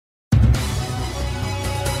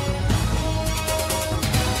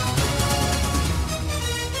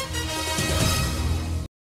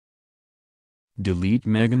Delete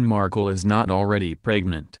Meghan Markle is not already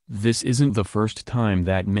pregnant. This isn't the first time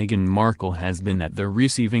that Meghan Markle has been at the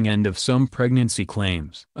receiving end of some pregnancy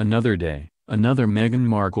claims. Another day, another Meghan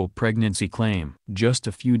Markle pregnancy claim. Just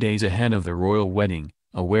a few days ahead of the royal wedding,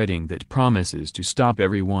 a wedding that promises to stop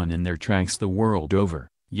everyone in their tracks the world over,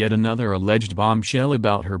 yet another alleged bombshell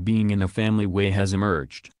about her being in a family way has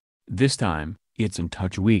emerged. This time, it's In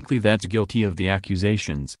Touch Weekly that's guilty of the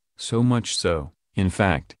accusations, so much so, in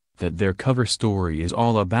fact, that their cover story is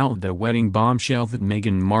all about the wedding bombshell that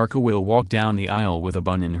Meghan Markle will walk down the aisle with a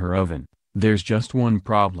bun in her oven. There's just one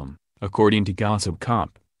problem, according to Gossip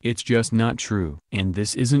Cop, it's just not true. And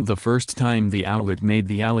this isn't the first time the outlet made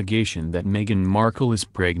the allegation that Meghan Markle is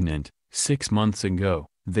pregnant. 6 months ago,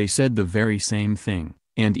 they said the very same thing,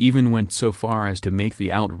 and even went so far as to make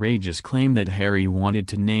the outrageous claim that Harry wanted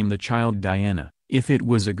to name the child Diana, if it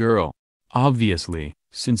was a girl. Obviously,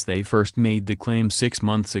 since they first made the claim 6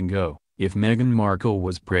 months ago, if Meghan Markle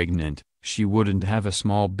was pregnant, she wouldn't have a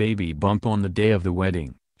small baby bump on the day of the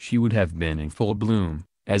wedding, she would have been in full bloom,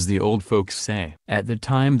 as the old folks say. At the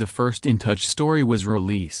time the first In Touch story was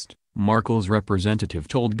released, Markle's representative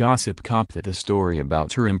told Gossip Cop that the story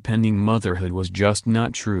about her impending motherhood was just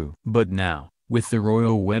not true. But now, with the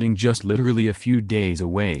royal wedding just literally a few days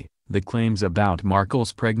away, the claims about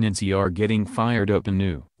Markle's pregnancy are getting fired up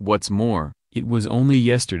anew. What's more, it was only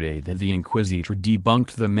yesterday that the Inquisitor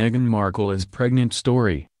debunked the Meghan Markle is pregnant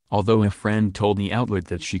story, although a friend told the outlet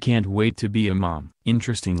that she can't wait to be a mom.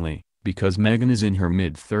 Interestingly, because Meghan is in her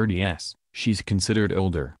mid-30s, she's considered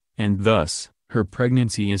older, and thus, her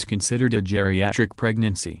pregnancy is considered a geriatric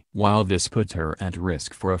pregnancy. While this puts her at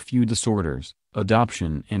risk for a few disorders,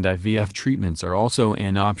 adoption and IVF treatments are also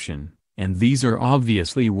an option, and these are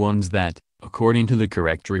obviously ones that, according to the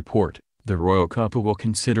correct report, the royal couple will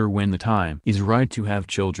consider when the time is right to have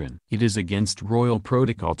children. It is against royal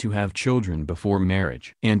protocol to have children before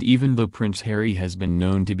marriage. And even though Prince Harry has been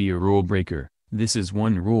known to be a rule breaker, this is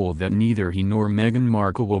one rule that neither he nor Meghan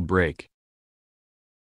Markle will break.